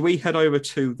it. But should we head over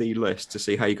to the list to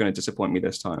see how you're going to disappoint me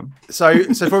this time? So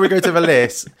before we go to the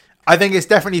list, I think it's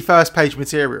definitely first page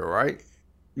material, right?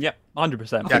 Yep,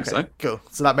 100%. I think so. Cool.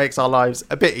 So that makes our lives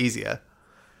a bit easier,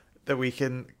 that we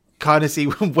can kind of see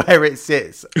where it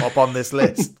sits up on this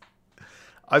list.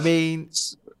 I mean,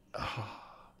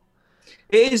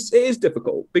 It is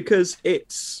difficult because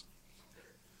it's,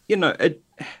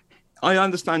 I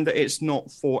understand that it's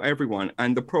not for everyone,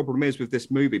 and the problem is with this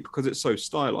movie, because it's so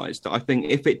stylized, I think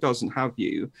if it doesn't have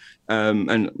you,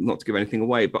 and not to give anything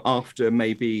away, but after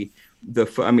maybe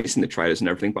it's in the trailers and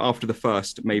everything, but after the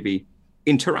first maybe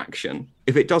interaction,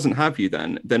 if it doesn't have you,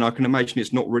 then I can imagine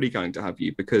it's not really going to have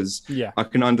you, because I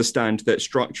can understand that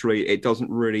structurally it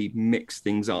doesn't really mix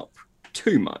things up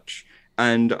too much,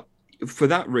 and for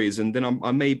that reason, then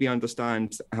I maybe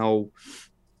understand how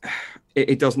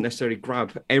it doesn't necessarily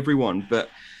grab everyone. But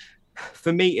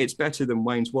for me, it's better than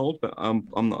Wayne's World, but I'm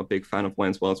not a big fan of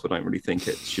Wayne's World, so I don't really think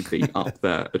it should be up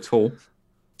there at all.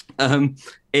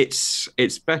 It's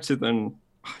better than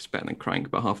Crank,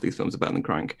 but half these films are better than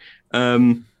Crank.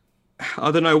 I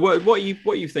don't know. What are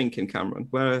you thinking, Cameron?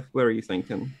 Where are you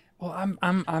thinking? Well,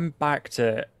 I'm back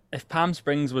to, if Palm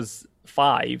Springs was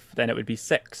 5, then it would be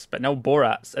 6. But now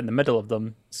Borat's in the middle of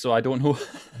them, so I don't know.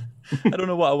 I don't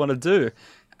know what I want to do.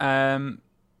 I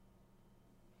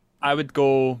would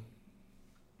go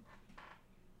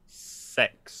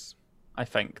 6, I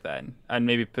think, then, and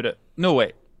maybe put it. No,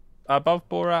 wait, above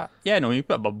Borat. Yeah, no, you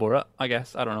put above Borat, I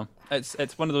guess. I don't know.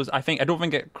 It's one of those. I don't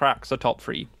think it cracks a top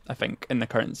 3. I think in the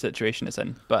current situation it's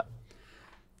in, but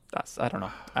I don't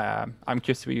know. I'm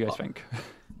curious to what you guys think.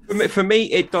 For me,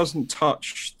 it doesn't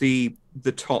touch the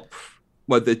top.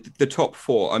 Well, the top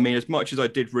 4. I mean, as much as I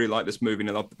did really like this movie and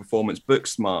I love the performance,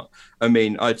 Booksmart. I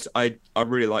mean, I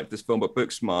really like this film, but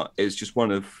Booksmart is just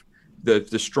one of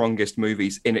the strongest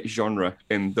movies in its genre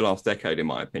in the last decade, in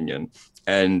my opinion.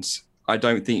 And I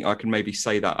don't think I can maybe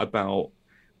say that about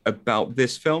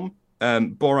this film.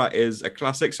 Borat is a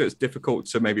classic, so it's difficult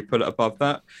to maybe put it above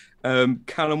that.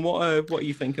 Callum, what are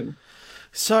you thinking?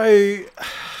 So,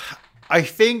 I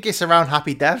think it's around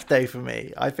Happy Death Day for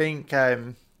me. I think.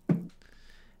 I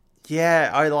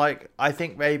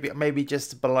think maybe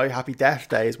just below Happy Death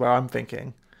Day is where I'm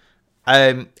thinking.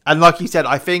 And like you said,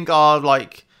 I think our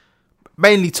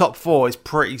mainly top 4 is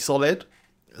pretty solid.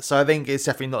 So I think it's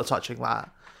definitely not touching that.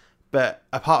 But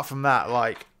apart from that,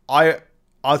 I'd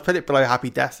put it below Happy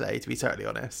Death Day, to be totally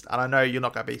honest. And I know you're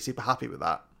not going to be super happy with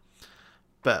that.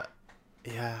 But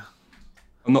yeah.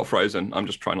 I'm not frozen. I'm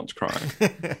just trying not to cry.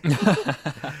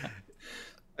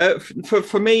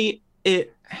 For me,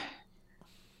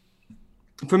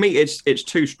 it's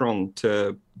too strong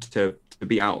to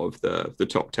be out of the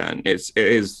top 10. It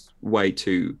is way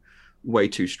too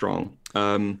strong.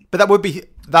 But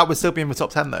that would still be in the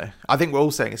top 10 though. I think we're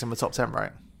all saying it's in the top 10,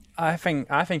 right? I think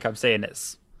I'm saying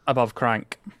it's above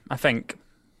Crank. I think,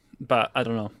 but I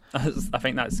don't know. I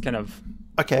think that's kind of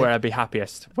where I'd be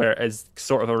happiest, where it is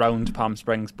sort of around Palm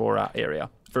Springs, Borat area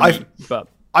for me. But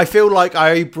I feel like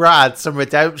I owe Brad some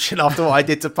redemption after what I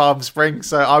did to Palm Springs,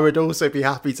 so I would also be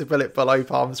happy to put it below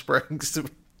Palm Springs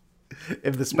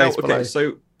in the space below.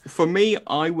 So for me,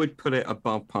 I would put it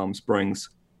above Palm Springs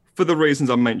for the reasons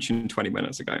I mentioned 20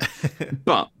 minutes ago.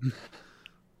 But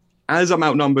as I'm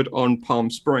outnumbered on Palm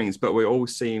Springs, but we all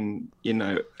seem,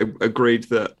 agreed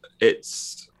that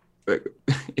it's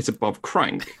above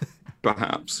Crank,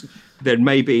 perhaps, then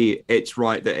maybe it's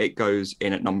right that it goes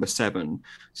in at number 7.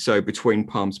 So between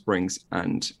Palm Springs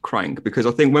and Crank, because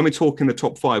I think when we're talking the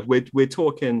top 5, we're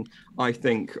talking, I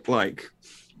think,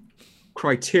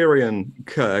 Criterion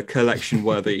collection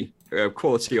worthy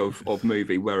quality of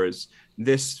movie. Whereas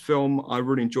this film, I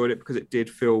really enjoyed it because it did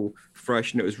feel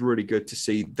fresh, and it was really good to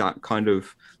see that kind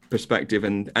of perspective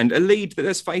and a lead that,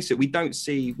 let's face it, we don't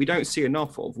see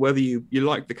enough of. Whether you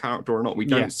like the character or not, we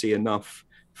don't see enough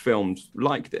films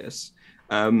like this.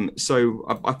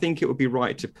 So I think it would be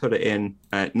right to put it in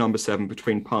at number 7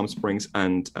 between Palm Springs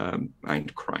and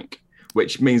Crank,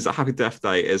 which means that Happy Death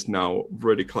Day is now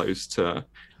really close to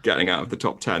getting out of the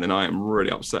top 10, and I am really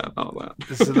upset about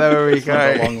that. So there we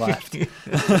go. Long left.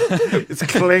 It's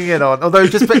clinging on. Although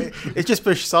it's just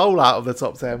pushed Soul out of the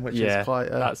top 10, which is quite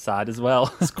that's sad as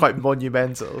well. It's quite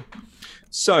monumental.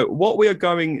 So what we are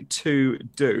going to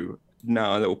do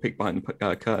now, a little peek behind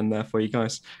the curtain there for you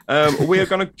guys. We are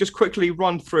going to just quickly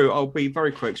run through. I'll be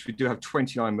very quick because we do have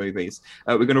 29 movies.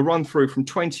 We're going to run through from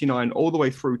 29 all the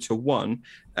way through to 1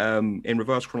 in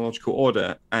reverse chronological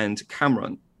order. And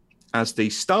Cameron, as the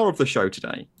star of the show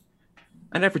today,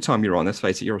 and every time you're on, let's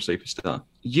face it, you're a superstar.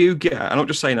 You get, and I'm not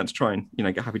just saying that to try and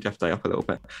get Happy Death Day up a little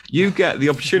bit. You get the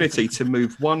opportunity to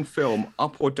move one film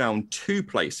up or down 2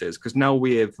 places, because now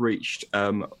we have reached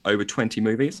over 20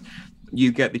 movies.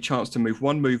 You get the chance to move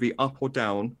one movie up or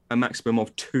down a maximum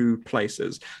of 2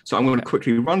 places. So I'm going to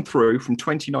quickly run through from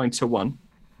 29 to 1.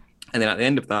 And then at the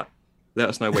end of that, let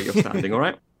us know where you're standing, all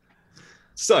right?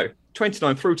 So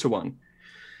 29 through to 1.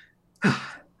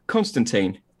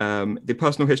 Constantine. The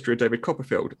Personal History of David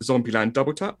Copperfield, Zombieland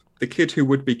Double Tap, The Kid Who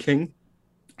Would Be King,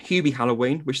 Hubie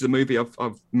Halloween, which is a movie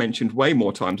I've mentioned way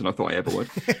more times than I thought I ever would.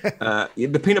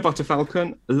 The Peanut Butter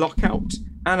Falcon, Lockout,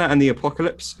 Anna and the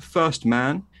Apocalypse, First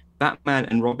Man, Batman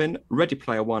and Robin, Ready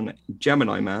Player One,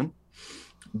 Gemini Man,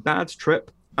 Bad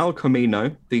Trip, El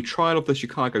Camino, The Trial of the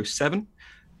Chicago 7,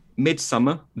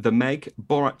 Midsummer, The Meg,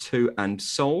 Borat 2 and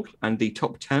Soul, and the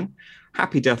top 10,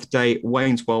 Happy Death Day,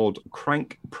 Wayne's World,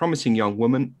 Crank, Promising Young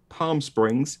Woman, Palm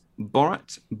Springs,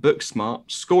 Borat, Booksmart,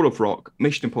 School of Rock,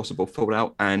 Mission Impossible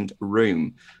Fallout, and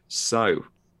Room. So,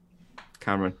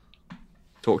 Cameron,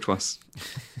 talk to us.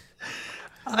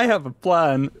 I have a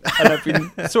plan, and I've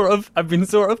been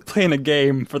sort of playing a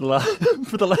game for the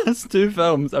last two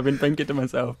films. I've been thinking to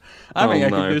myself, I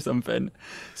can do something.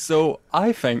 So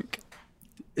I think,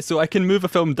 I can move a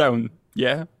film down.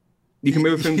 Yeah, you can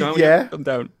move a film down. Yeah, film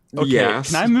down. Okay,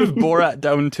 yes. Can I move Borat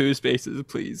down 2 spaces,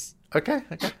 please? Okay.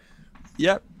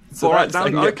 Yep. So Borat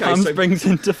down. Okay. Palm Springs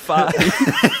into 5.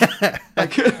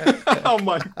 Oh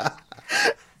my!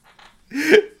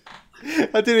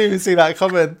 I didn't even see that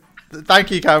coming.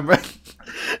 Thank you, Cameron.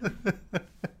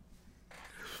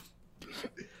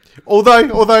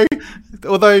 although,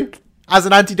 as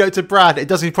an antidote to Brad, it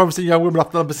doesn't promise a young woman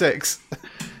up to number 6.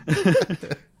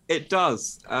 It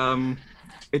does.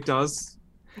 It does.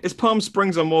 It's Palm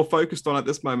Springs I'm more focused on at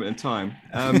this moment in time.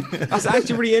 That's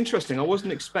actually really interesting. I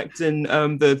wasn't expecting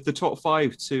the top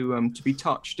 5 to be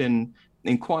touched in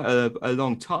quite a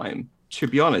long time, to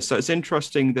be honest. So it's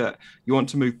interesting that you want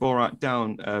to move Borat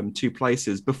down 2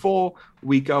 places. Before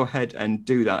we go ahead and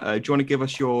do that, do you want to give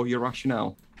us your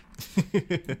rationale?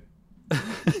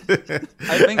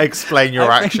 Explain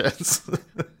your actions.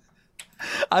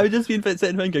 I've just been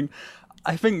sitting thinking,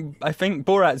 I think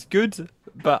Borat's good,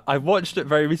 but I watched it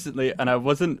very recently and I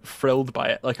wasn't thrilled by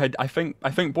it. Like I think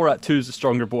Borat 2 is a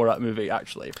stronger Borat movie,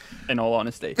 actually, in all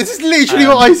honesty. This is literally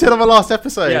what I said on the last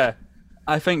episode. Yeah.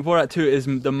 I think Borat 2 is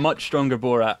the much stronger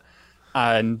Borat,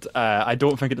 and I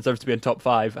don't think it deserves to be in top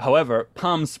 5. However,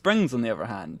 Palm Springs, on the other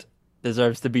hand,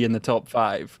 deserves to be in the top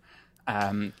 5.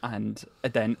 And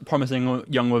then Promising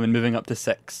Young Woman moving up to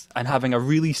 6 and having a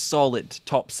really solid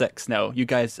top 6 now. You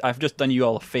guys, I've just done you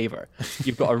all a favour.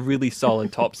 You've got a really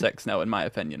solid top 6 now, in my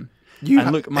opinion.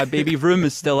 Look, my baby Room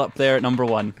is still up there at number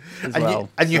 1 as well.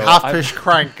 You have pushed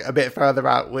Crank a bit further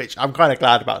out, which I'm kind of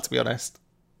glad about, to be honest.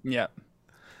 Yeah.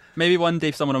 Maybe one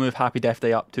day someone will move Happy Death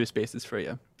Day up 2 spaces for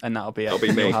you, and that'll be it. That'll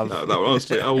be me.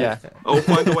 Honestly, I'll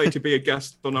find a way to be a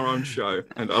guest on our own show,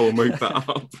 and I will move that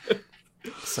up.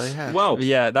 So yeah. Well,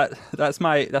 yeah, that's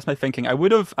my thinking. I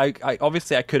would have. I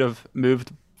could have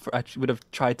moved. I would have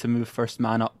tried to move First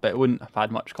Man up, but it wouldn't have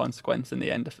had much consequence in the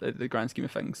end of the grand scheme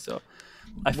of things. So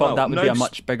I thought that would be a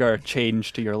much bigger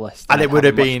change to your list, and it would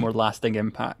have been more lasting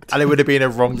impact. And it would have been a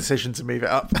wrong decision to move it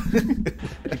up.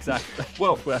 Exactly.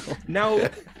 Well, now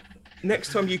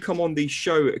next time you come on the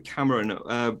show, Cameron,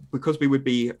 because we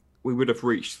would have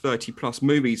reached 30 plus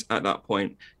movies at that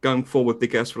point. Going forward, the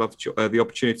guests will have the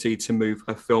opportunity to move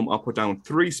a film up or down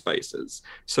 3 spaces.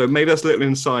 So maybe that's a little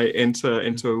insight into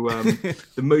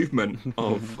the movement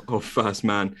of First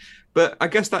Man. But I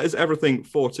guess that is everything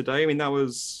for today.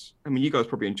 I mean, you guys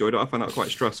probably enjoyed it. I found that quite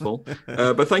stressful.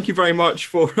 But thank you very much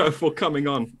for coming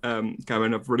on,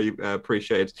 Cameron. I've really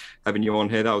appreciated having you on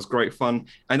here. That was great fun.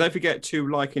 And don't forget to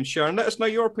like and share and let us know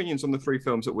your opinions on the 3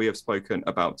 films that we have spoken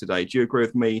about today. Do you agree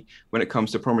with me when it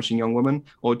comes to Promising Young Woman?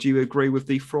 Or do you agree with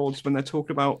the frauds when they're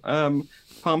talking about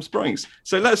Palm Springs?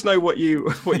 So let us know what you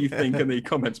think in the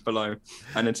comments below.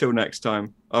 And until next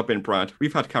time, I've been Brad.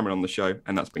 We've had Cameron on the show,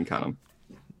 and that's been Callum.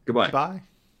 Goodbye. Bye.